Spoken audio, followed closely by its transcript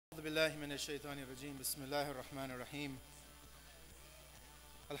أعوذ بالله من الشيطان الرجيم بسم الله الرحمن الرحيم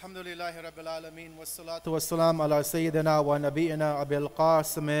الحمد لله رب العالمين والصلاة والسلام على سيدنا ونبينا أبي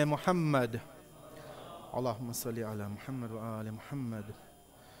القاسم محمد اللهم صل على محمد وآل محمد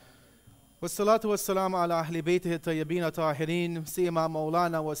والصلاة والسلام على أهل بيته الطيبين الطاهرين سيما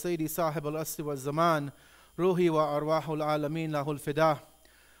مولانا وسيدي صاحب الأسر والزمان روحي وأرواح العالمين له الفداء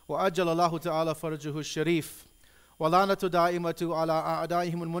وأجل الله تعالى فرجه الشريف ولعنة دائمة على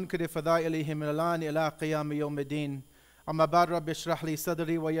أعدائهم المنكر فذائلهم من الآن إلى قيام يوم الدين أما بعد رب اشرح لي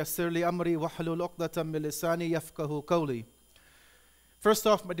صدري ويسر لي أمري واحلل عقدة من لساني يفقهوا قولي. First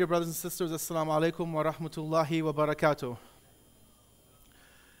off, my dear brothers and sisters, assalamu alaikum wa rahmatullahi wa barakatuh.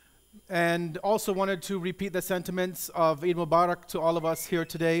 And also wanted to repeat the sentiments of Eid Mubarak to all of us here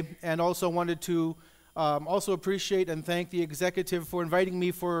today, and also wanted to also appreciate and thank the executive for inviting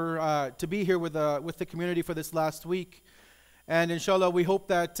me to be here with the community for this last week. And inshallah, we hope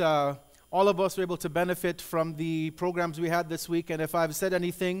that all of us are able to benefit from the programs we had this week. And if I've said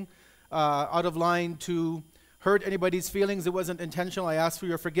anything out of line to hurt anybody's feelings, it wasn't intentional. I ask for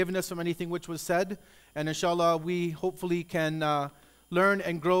your forgiveness from anything which was said. And inshallah, we hopefully can learn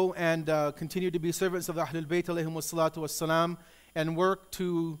and grow and continue to be servants of the Ahlul Bayt alayhimus salatu wassalam, and work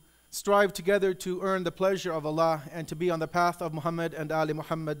to strive together to earn the pleasure of Allah and to be on the path of Muhammad and Ali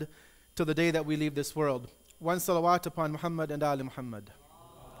Muhammad till the day that we leave this world. One salawat upon Muhammad and Ali Muhammad.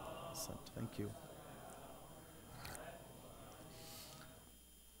 Thank you.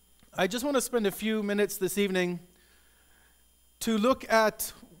 I just want to spend a few minutes this evening to look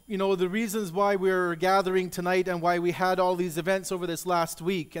at, the reasons why we're gathering tonight and why we had all these events over this last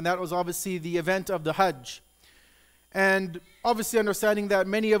week. And that was obviously the event of the Hajj. And obviously understanding that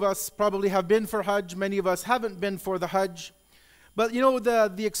many of us probably have been for Hajj, many of us haven't been for the Hajj. But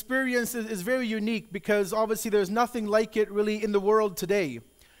the experience is very unique, because obviously there's nothing like it really in the world today.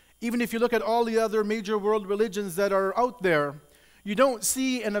 Even if you look at all the other major world religions that are out there, you don't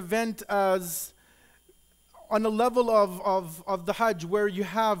see an event as on the level of the Hajj, where you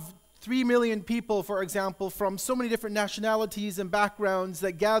have 3 million people, for example, from so many different nationalities and backgrounds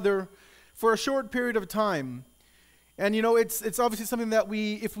that gather for a short period of time. And it's obviously something that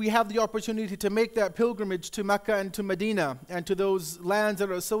if we have the opportunity to make that pilgrimage to Mecca and to Medina and to those lands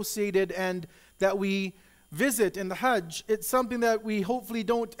that are associated and that we visit in the Hajj, it's something that we hopefully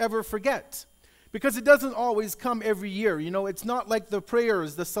don't ever forget. Because it doesn't always come every year. It's not like the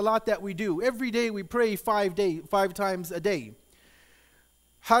prayers, the salat that we do. Every day we pray 5 times a day.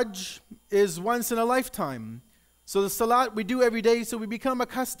 Hajj is once in a lifetime. So the salat we do every day, so we become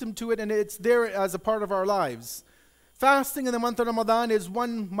accustomed to it, and it's there as a part of our lives. Fasting in the month of Ramadan is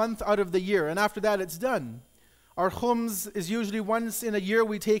 1 month out of the year, and after that it's done. Our khums is usually once in a year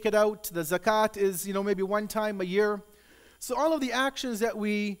we take it out. The zakat is, maybe 1 time a year. So all of the actions that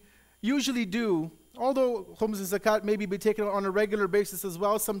we usually do, although khums and zakat maybe be taken out on a regular basis as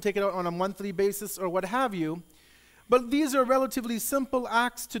well, some take it out on a monthly basis or what have you, but these are relatively simple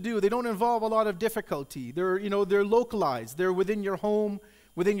acts to do. They don't involve a lot of difficulty. They're localized. They're within your home,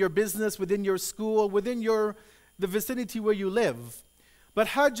 within your business, within your school, within the vicinity where you live. But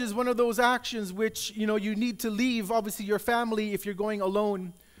Hajj is one of those actions which, you need to leave, obviously, your family if you're going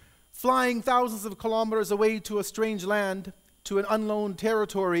alone, flying thousands of kilometers away to a strange land, to an unknown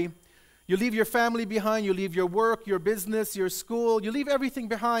territory. You leave your family behind, you leave your work, your business, your school, you leave everything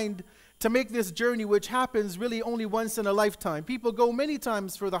behind to make this journey, which happens really only once in a lifetime. People go many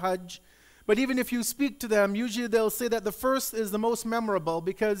times for the Hajj, but even if you speak to them, usually they'll say that the first is the most memorable,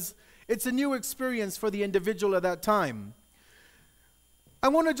 because it's a new experience for the individual at that time. I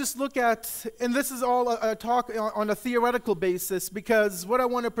want to just look at, and this is all a talk on a theoretical basis, because what I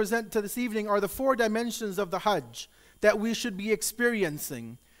want to present to this evening are the 4 dimensions of the Hajj that we should be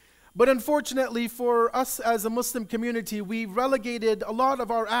experiencing. But unfortunately for us as a Muslim community, we've relegated a lot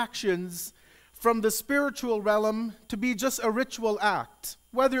of our actions from the spiritual realm to be just a ritual act,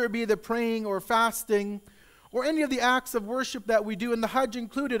 whether it be the praying or fasting, or any of the acts of worship that we do, and the Hajj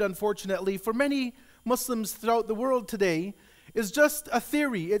included, unfortunately, for many Muslims throughout the world today, is just a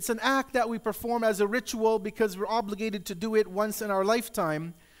theory. It's an act that we perform as a ritual because we're obligated to do it once in our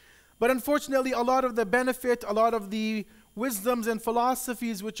lifetime. But unfortunately, a lot of the benefit, a lot of the wisdoms and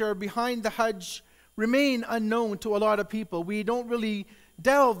philosophies which are behind the Hajj remain unknown to a lot of people. We don't really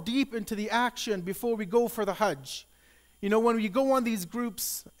delve deep into the action before we go for the Hajj. When we go on these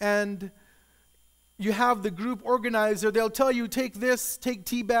groups and you have the group organizer, they'll tell you, take this, take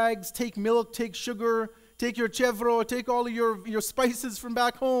tea bags, take milk, take sugar, take your chevro, take all of your spices from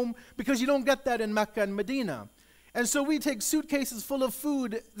back home, because you don't get that in Mecca and Medina. And so we take suitcases full of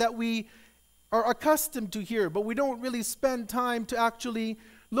food that we are accustomed to here, but we don't really spend time to actually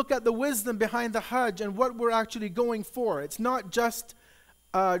look at the wisdom behind the Hajj and what we're actually going for. It's not just,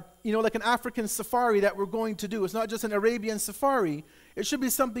 like an African safari that we're going to do. It's not just an Arabian safari. It should be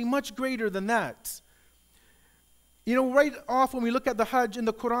something much greater than that. Right off when we look at the Hajj in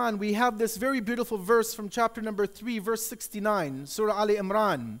the Quran, we have this very beautiful verse from chapter number 3, verse 69, Surah Ali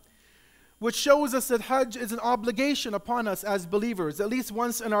Imran, which shows us that Hajj is an obligation upon us as believers, at least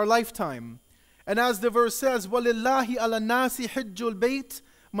once in our lifetime. And as the verse says, وَلِلَّهِ عَلَى النَّاسِ حِجُّ الْبَيْتِ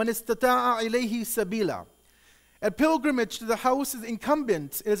مَنِ اسْتَطَاعَ إِلَيْهِ سَبِيلًا. A pilgrimage to the house is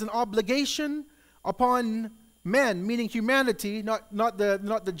incumbent. It is an obligation upon men, meaning humanity, not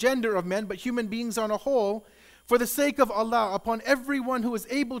the gender of men, but human beings on a whole, for the sake of Allah, upon everyone who is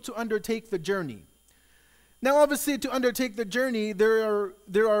able to undertake the journey. Now, obviously, to undertake the journey, there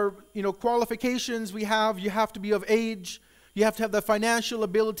are qualifications we have. You have to be of age. You have to have the financial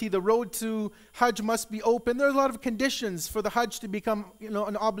ability. The road to Hajj must be open. There are a lot of conditions for the Hajj to become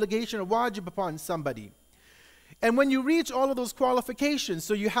an obligation, a wajib upon somebody. And when you reach all of those qualifications,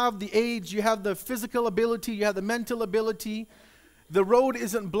 so you have the age, you have the physical ability, you have the mental ability, the road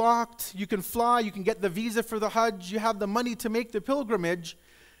isn't blocked, you can fly, you can get the visa for the Hajj, you have the money to make the pilgrimage,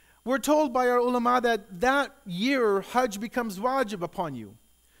 we're told by our ulama that year Hajj becomes wajib upon you.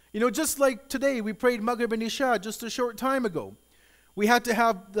 Just like today, we prayed Maghrib and Isha just a short time ago. We had to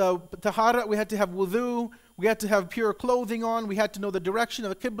have the tahara, we had to have wudu, we had to have pure clothing on, we had to know the direction of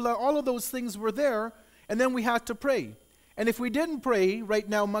the qibla, all of those things were there, and then we had to pray. And if we didn't pray right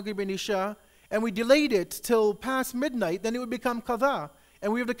now, Maghrib and Isha, and we delayed it till past midnight, then it would become qadha,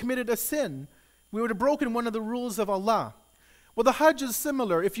 and we would have committed a sin. We would have broken one of the rules of Allah. Well, the Hajj is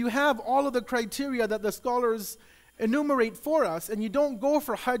similar. If you have all of the criteria that the scholars enumerate for us, and you don't go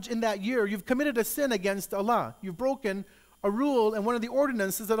for Hajj in that year, you've committed a sin against Allah. You've broken a rule and one of the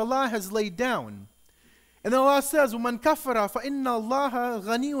ordinances that Allah has laid down. And then Allah says, وَمَنْ كَفَرَ فَإِنَّ اللَّهَ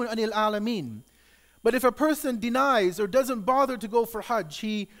غَنِيٌّ عَنِ الْعَالَمِينَ. But if a person denies or doesn't bother to go for Hajj,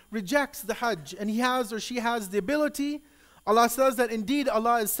 he rejects the Hajj, and he has or she has the ability, Allah says that indeed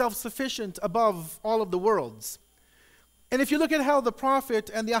Allah is self-sufficient above all of the worlds. And if you look at how the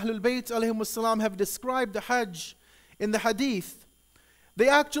Prophet and the Ahlul Bayt alayhimussalam have described the Hajj in the Hadith, they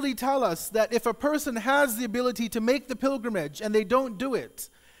actually tell us that if a person has the ability to make the pilgrimage and they don't do it,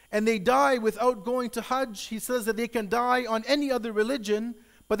 and they die without going to Hajj, he says that they can die on any other religion,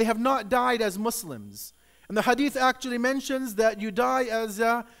 but they have not died as Muslims. And the Hadith actually mentions that you die as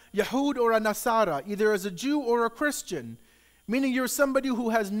a Yahud or a Nasara, either as a Jew or a Christian, meaning you're somebody who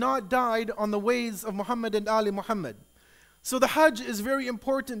has not died on the ways of Muhammad and Ali Muhammad. So the Hajj is very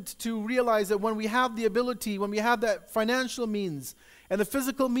important to realize that when we have the ability, when we have that financial means and the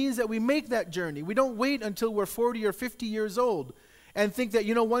physical means, that we make that journey. We don't wait until we're 40 or 50 years old and think that,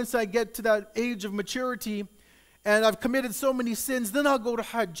 once I get to that age of maturity and I've committed so many sins, then I'll go to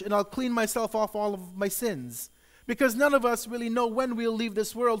Hajj and I'll clean myself off all of my sins. Because none of us really know when we'll leave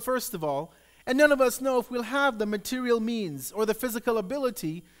this world, first of all, and none of us know if we'll have the material means or the physical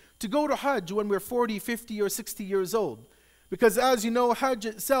ability to go to Hajj when we're 40, 50, or 60 years old. Because as you know, Hajj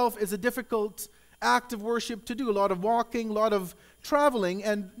itself is a difficult act of worship to do. A lot of walking, a lot of traveling,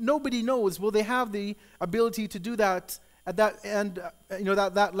 and nobody knows will they have the ability to do that at that end,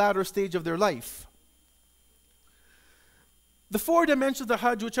 that latter stage of their life. The 4 dimensions of the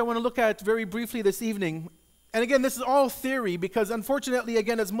Hajj, which I want to look at very briefly this evening, and again, this is all theory, because unfortunately,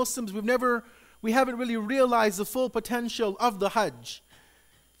 again, as Muslims, we haven't really realized the full potential of the Hajj.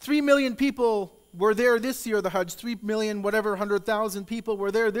 3 million people were there this year, the Hajj. 3 million, 100,000 people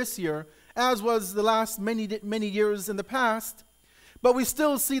were there this year, as was the last many years in the past. But we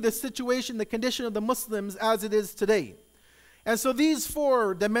still see the situation, the condition of the Muslims as it is today. And so these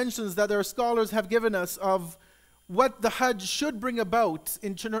 4 dimensions that our scholars have given us of what the Hajj should bring about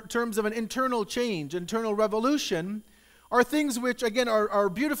in terms of an internal change, internal revolution, are things which, again, are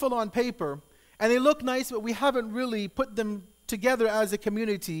beautiful on paper, and they look nice, but we haven't really put them together as a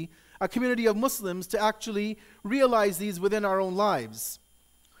community of Muslims to actually realize these within our own lives.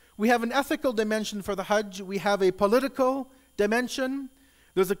 We have an ethical dimension for the Hajj, we have a political dimension,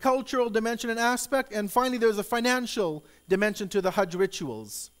 there's a cultural dimension and aspect, and finally there's a financial dimension to the Hajj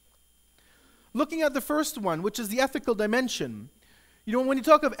rituals. Looking at the first one, which is the ethical dimension, when you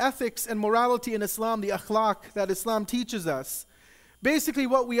talk of ethics and morality in Islam, the akhlaq that Islam teaches us, basically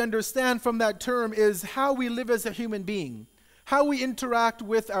what we understand from that term is how we live as a human being, how we interact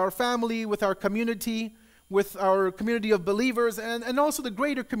with our family, with our community of believers, and also the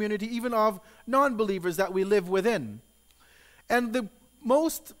greater community even of non-believers that we live within. And the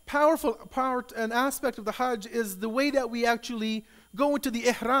most powerful part and aspect of the Hajj is the way that we actually go into the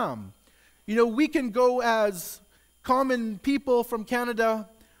ihram. We can go as common people from Canada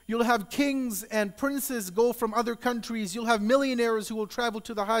You'll have kings and princes go from other countries. You'll have millionaires who will travel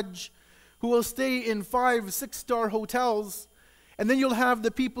to the Hajj, who will stay in 5, 6-star hotels. And then you'll have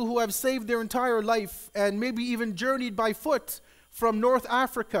the people who have saved their entire life and maybe even journeyed by foot from North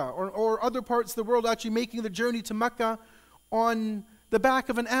Africa or other parts of the world, actually making the journey to Mecca on the back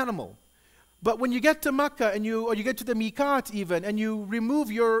of an animal. But when you get to Mecca or you get to the miqat even, and you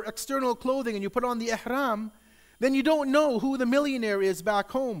remove your external clothing and you put on the ihram, then you don't know who the millionaire is back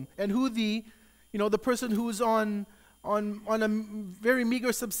home and who the person who's on a very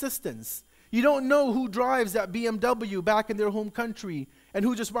meager subsistence. You don't know who drives that BMW back in their home country and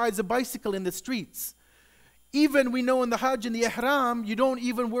who just rides a bicycle in the streets. Even we know in the Hajj and the ihram, you don't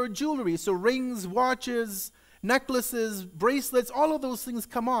even wear jewelry. So rings, watches, necklaces, bracelets, all of those things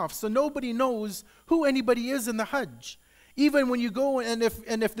come off. So nobody knows who anybody is in the Hajj. Even when you go, and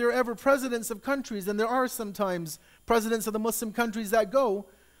if there are ever presidents of countries, and there are sometimes presidents of the Muslim countries that go,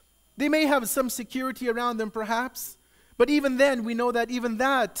 they may have some security around them perhaps, but even then we know that even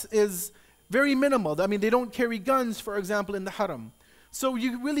that is very minimal. I mean, they don't carry guns, for example, in the haram. So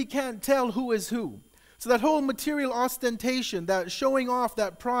you really can't tell who is who. So that whole material ostentation, that showing off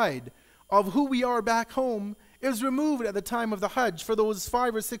that pride of who we are back home is removed at the time of the Hajj for those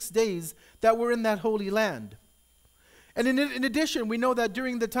 5 or 6 days that we're in that holy land. And in addition, we know that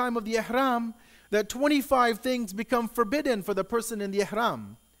during the time of the ihram, that 25 things become forbidden for the person in the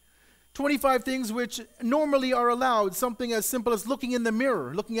ihram. 25 things which normally are allowed, something as simple as looking in the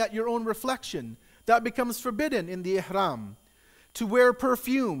mirror, looking at your own reflection, that becomes forbidden in the ihram. To wear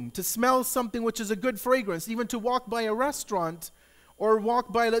perfume, to smell something which is a good fragrance, even to walk by a restaurant or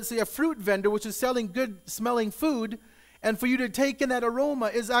walk by, let's say, a fruit vendor which is selling good smelling food, and for you to take in that aroma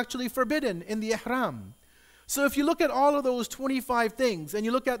is actually forbidden in the ihram. So if you look at all of those 25 things and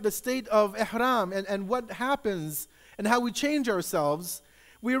you look at the state of ihram and what happens and how we change ourselves,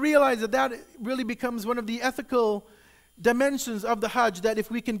 we realize that that really becomes one of the ethical dimensions of the Hajj, that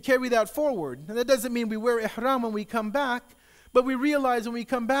if we can carry that forward, and that doesn't mean we wear ihram when we come back, but we realize when we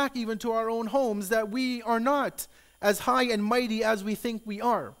come back even to our own homes that we are not as high and mighty as we think we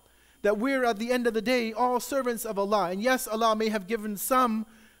are. That we're at the end of the day all servants of Allah. And yes, Allah may have given some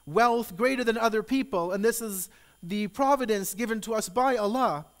wealth greater than other people, and this is the providence given to us by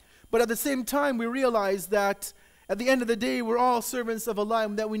Allah. But at the same time, we realize that at the end of the day, we're all servants of Allah,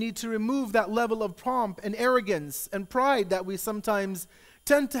 and that we need to remove that level of pomp and arrogance and pride that we sometimes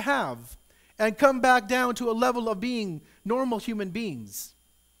tend to have, and come back down to a level of being normal human beings.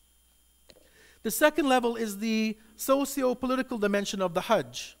 The second level is the socio-political dimension of the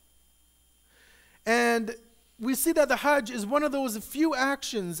Hajj. And we see that the Hajj is one of those few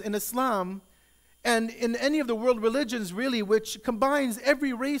actions in Islam and in any of the world religions really which combines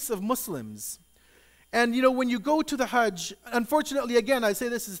every race of Muslims. And when you go to the Hajj, unfortunately, again, I say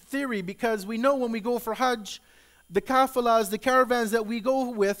this is theory, because we know when we go for Hajj, the kafilas, the caravans that we go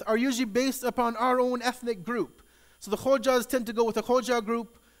with are usually based upon our own ethnic group. So the Khojas tend to go with a Khoja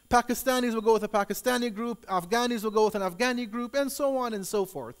group, Pakistanis will go with a Pakistani group, Afghanis will go with an Afghani group, and so on and so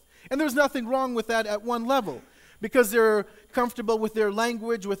forth. And there's nothing wrong with that at one level, because they're comfortable with their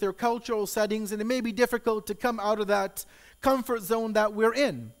language, with their cultural settings, and it may be difficult to come out of that comfort zone that we're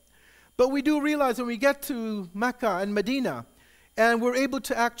in. But we do realize when we get to Mecca and Medina, and we're able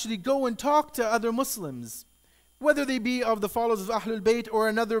to actually go and talk to other Muslims, whether they be of the followers of Ahlul Bayt or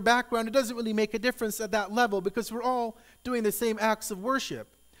another background, it doesn't really make a difference at that level, because we're all doing the same acts of worship.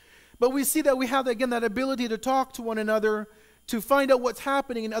 But we see that we have, again, that ability to talk to one another, to find out what's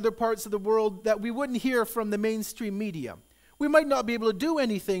happening in other parts of the world that we wouldn't hear from the mainstream media. We might not be able to do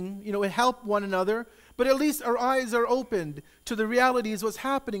anything, and help one another, but at least our eyes are opened to the realities of what's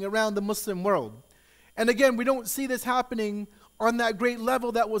happening around the Muslim world. And again, we don't see this happening on that great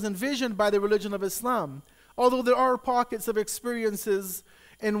level that was envisioned by the religion of Islam. Although there are pockets of experiences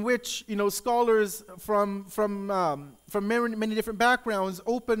in which scholars from many different backgrounds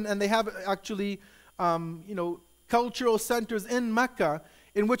open, and they have actually cultural centers in Mecca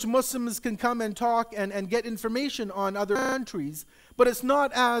in which Muslims can come and talk and get information on other countries. But it's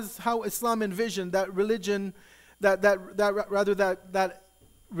not as how Islam envisioned that religion, that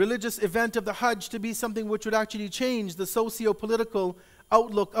religious event of the Hajj to be something which would actually change the socio-political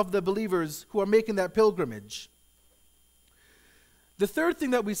outlook of the believers who are making that pilgrimage. The third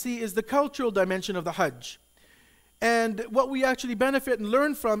thing that we see is the cultural dimension of the Hajj. And what we actually benefit and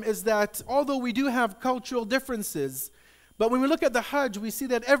learn from is that although we do have cultural differences, but when we look at the Hajj, we see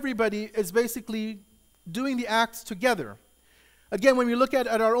that everybody is basically doing the acts together. Again, when we look at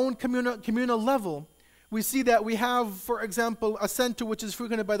our own communal level, we see that we have, for example, a center which is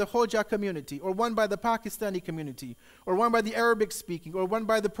frequented by the Hoja community, or one by the Pakistani community, or one by the Arabic speaking, or one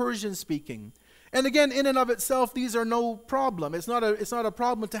by the Persian speaking. And again, in and of itself, these are no problem. It's not a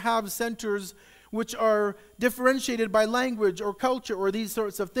problem to have centers which are differentiated by language or culture or these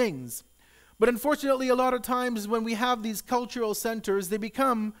sorts of things. But unfortunately, a lot of times when we have these cultural centers, they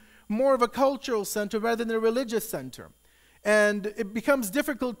become more of a cultural center rather than a religious center. And it becomes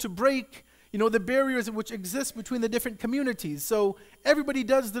difficult to break, the barriers which exist between the different communities. So everybody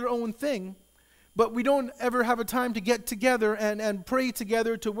does their own thing, but we don't ever have a time to get together and pray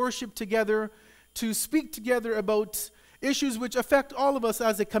together, to worship together, to speak together about issues which affect all of us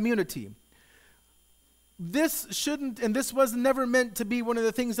as a community. This shouldn't, and this was never meant to be one of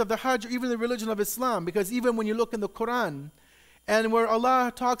the things of the Hajj or even the religion of Islam, because even when you look in the Quran, and where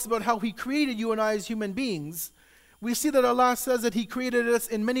Allah talks about how He created you and I as human beings, we see that Allah says that He created us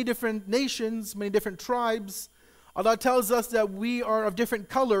in many different nations, many different tribes. Allah tells us that we are of different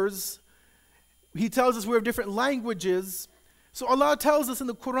colors. He tells us we're of different languages. So Allah tells us in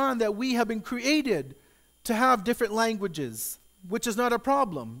the Quran that we have been created to have different languages, which is not a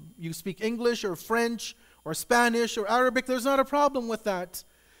problem. You speak English or French or Spanish or Arabic, there's not a problem with that.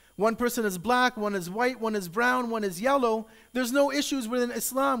 One person is black, one is white, one is brown, one is yellow. There's no issues within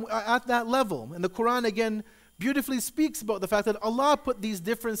Islam at that level. And the Quran again beautifully speaks about the fact that Allah put these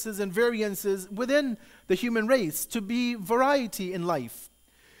differences and variances within the human race to be variety in life.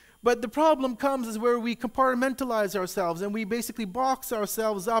 But the problem comes is where we compartmentalize ourselves and we basically box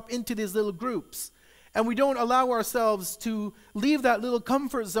ourselves up into these little groups. And we don't allow ourselves to leave that little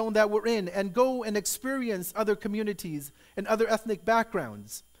comfort zone that we're in and go and experience other communities and other ethnic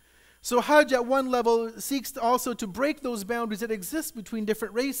backgrounds. So Hajj at one level seeks also to break those boundaries that exist between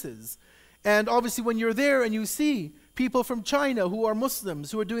different races. And obviously when you're there and you see people from China who are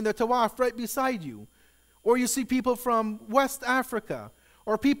Muslims who are doing the tawaf right beside you, or you see people from West Africa,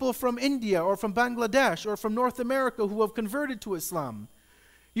 or people from India or from Bangladesh or from North America who have converted to Islam,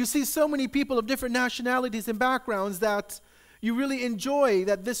 you see so many people of different nationalities and backgrounds that you really enjoy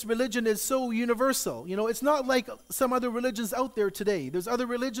that this religion is so universal. It's not like some other religions out there today. There's other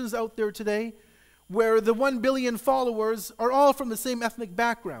religions out there today where the 1 billion followers are all from the same ethnic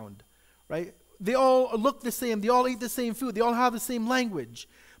background, right? They all look the same. They all eat the same food. They all have the same language.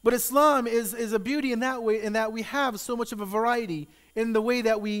 But Islam is a beauty in that way, in that we have so much of a variety in the way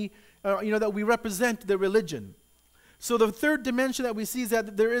that we represent the religion. So the third dimension that we see is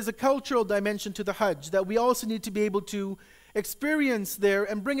that there is a cultural dimension to the Hajj that we also need to be able to experience there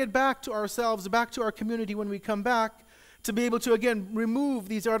and bring it back to ourselves, back to our community when we come back, to be able to again remove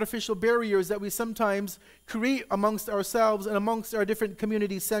these artificial barriers that we sometimes create amongst ourselves and amongst our different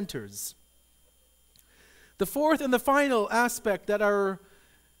community centers. The fourth and the final aspect that our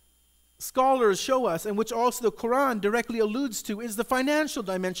scholars show us, and which also the Quran directly alludes to, is the financial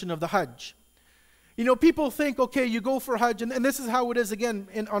dimension of the Hajj. People think, okay, you go for Hajj, and this is how it is again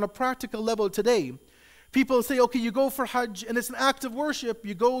on a practical level today. People say, okay, you go for Hajj, and it's an act of worship.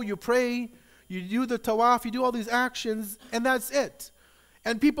 You go, you pray, you do the tawaf, you do all these actions, and that's it.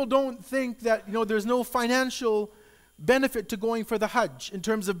 And people don't think that, there's no financial benefit to going for the Hajj in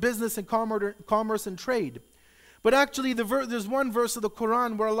terms of business and commerce and trade. But actually, there's one verse of the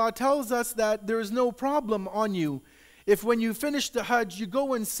Quran where Allah tells us that there is no problem on you if when you finish the Hajj, you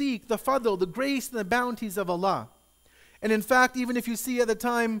go and seek the fadl, the grace and the bounties of Allah. And in fact, even if you see at the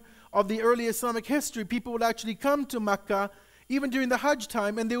time of the early Islamic history, people would actually come to Mecca, even during the Hajj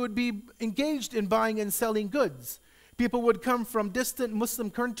time, and they would be engaged in buying and selling goods. People would come from distant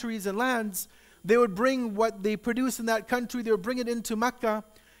Muslim countries and lands. They would bring what they produce in that country, they would bring it into Mecca,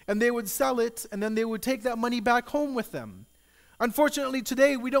 and they would sell it, and then they would take that money back home with them. Unfortunately,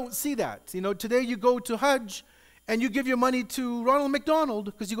 today we don't see that. Today you go to Hajj, and you give your money to Ronald McDonald,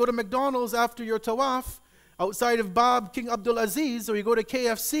 because you go to McDonald's after your tawaf, outside of Bob King Abdul Aziz, or you go to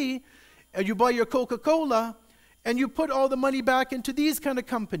KFC, and you buy your Coca-Cola, and you put all the money back into these kind of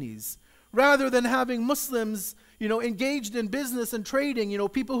companies, rather than having Muslims, engaged in business and trading.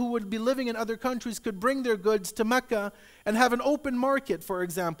 People who would be living in other countries could bring their goods to Mecca and have an open market, for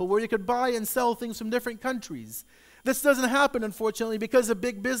example, where you could buy and sell things from different countries. This doesn't happen, unfortunately, because of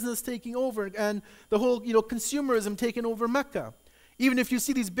big business taking over and the whole, consumerism taking over Mecca. Even if you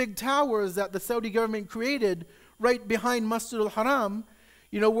see these big towers that the Saudi government created right behind Masjid al-Haram,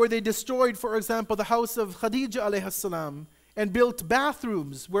 where they destroyed, for example, the house of Khadija alayhi salam and built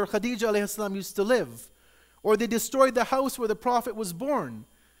bathrooms where Khadija alayhi salam used to live. Or they destroyed the house where the Prophet was born,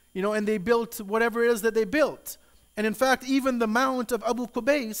 and they built whatever it is that they built. And in fact, even the Mount of Abu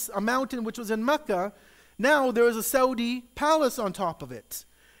Qubais, a mountain which was in Mecca, now there is a Saudi palace on top of it.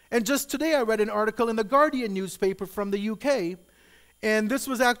 And just today I read an article in the Guardian newspaper from the UK, and this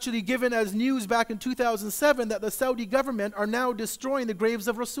was actually given as news back in 2007 that the Saudi government are now destroying the graves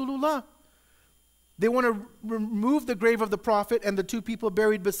of Rasulullah. They want to remove the grave of the Prophet and the two people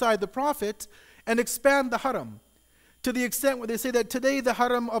buried beside the Prophet and expand the haram, to the extent where they say that today the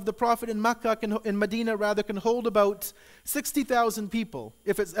haram of the Prophet in Mecca, in Medina rather, can hold about 60,000 people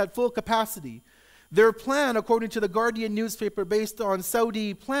if it's at full capacity. Their plan, according to the Guardian newspaper, based on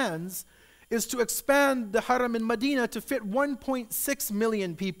Saudi plans, is to expand the haram in Medina to fit 1.6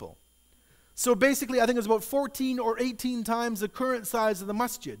 million people. So basically, I think it's about 14 or 18 times the current size of the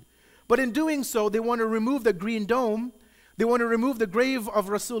masjid. But in doing so, they want to remove the green dome. They want to remove the grave of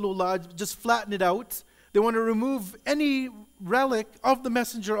Rasulullah, just flatten it out. They want to remove any relic of the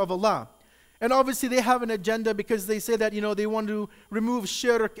Messenger of Allah. And obviously they have an agenda because they say that, they want to remove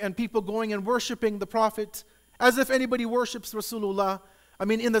shirk and people going and worshipping the Prophet as if anybody worships Rasulullah. I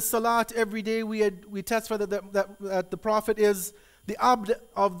mean, in the salat every day we testify that the Prophet is the abd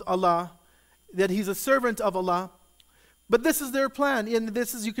of Allah, that he's a servant of Allah. But this is their plan. And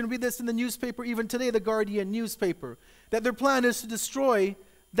you can read this in the newspaper even today, the Guardian newspaper, that their plan is to destroy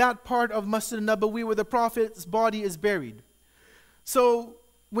that part of Masjid al-Nabawi where the Prophet's body is buried. So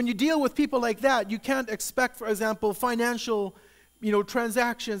when you deal with people like that, you can't expect, for example, financial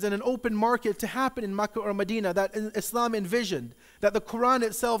transactions and an open market to happen in Makkah or Medina that Islam envisioned, that the Quran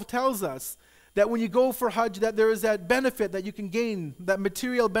itself tells us that when you go for Hajj, that there is that benefit that you can gain, that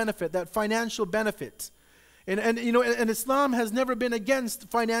material benefit, that financial benefit. And Islam has never been against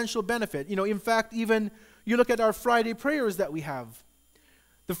financial benefit. In fact, even you look at our Friday prayers that we have.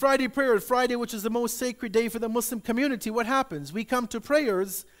 The Friday prayer, Friday, which is the most sacred day for the Muslim community, what happens? We come to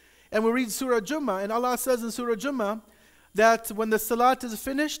prayers and we read Surah Jummah, and Allah says in Surah Jummah that when the salat is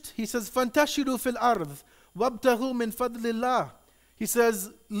finished, He says, فَانْتَشِرُوا فِي الْأَرْضِ وَابْتَغُوا مِنْ فَضْلِ اللَّهِ. He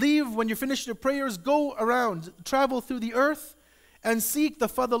says, leave when you finish your prayers, go around, travel through the earth, and seek the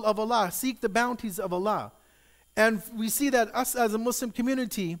fadl of Allah, seek the bounties of Allah. And we see that us as a Muslim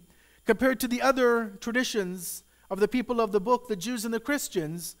community, compared to the other traditions of the people of the book, the Jews and the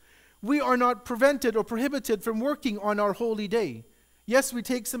Christians, we are not prevented or prohibited from working on our holy day. Yes, we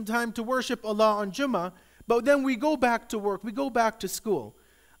take some time to worship Allah on Jummah, but then we go back to work, we go back to school.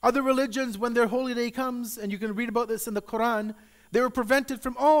 Other religions, when their holy day comes, and you can read about this in the Quran, they were prevented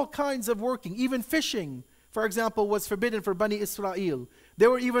from all kinds of working. Even fishing, for example, was forbidden for Bani Israel. They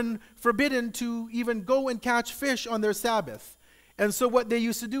were even forbidden to even go and catch fish on their Sabbath. And so what they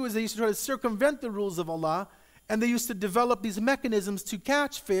used to do is they used to try to circumvent the rules of Allah, and they used to develop these mechanisms to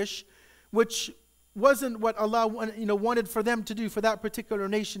catch fish, which wasn't what Allah wanted for them to do, for that particular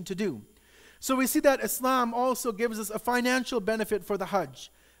nation to do. So we see that Islam also gives us a financial benefit for the Hajj.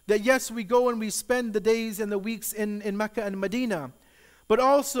 That yes, we go and we spend the days and the weeks in Mecca and Medina, but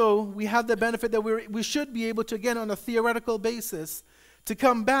also we have the benefit that we should be able to, again, on a theoretical basis, to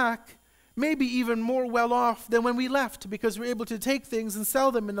come back maybe even more well off than when we left, because we're able to take things and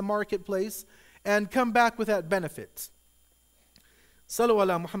sell them in the marketplace and come back with that benefit. Sallu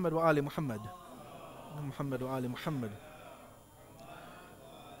ala Muhammad wa ali Muhammad. Muhammad wa ali Muhammad.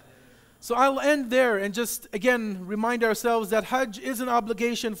 So I'll end there and just again remind ourselves that Hajj is an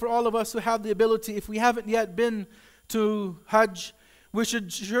obligation for all of us who have the ability. If we haven't yet been to Hajj, we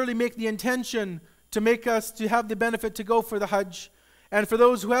should surely make the intention to make us to have the benefit to go for the Hajj. And for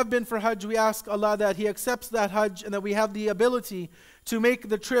those who have been for Hajj, we ask Allah that He accepts that Hajj and that we have the ability to make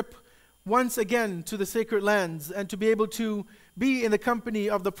the trip once again to the sacred lands and to be able to be in the company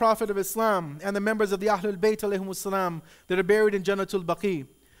of the Prophet of Islam and the members of the Ahlul Bayt alayhimus salam that are buried in Jannatul Baqi.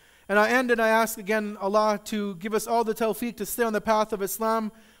 And I end and I ask again Allah to give us all the tawfiq to stay on the path of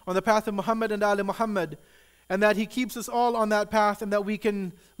Islam, on the path of Muhammad and Ali Muhammad, and that He keeps us all on that path, and that we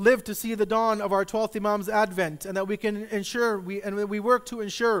can live to see the dawn of our 12th Imam's advent, and that we can ensure, we work to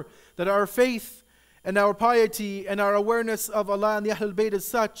ensure that our faith and our piety and our awareness of Allah and the Ahlul Bayt is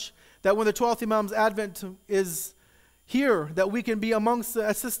such that when the 12th Imam's advent is here, that we can be amongst the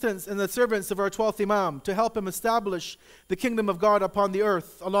assistants and the servants of our 12th Imam to help him establish the kingdom of God upon the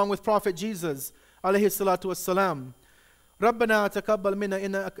earth, along with Prophet Jesus alayhi salatu wassalam. Rabbana taqabbal minna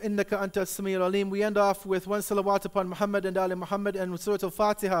innaka anta as-sami'ul alim. We end off with one salawat upon Muhammad and Ali Muhammad and Surah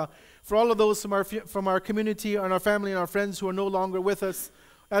Al-Fatiha for all of those from our community and our family and our friends who are no longer with us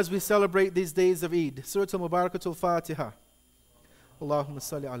as we celebrate these days of Eid. Surah Al-Mubarakatul Fatiha. Allahumma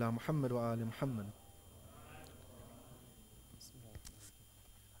salli ala Muhammad wa ali Muhammad.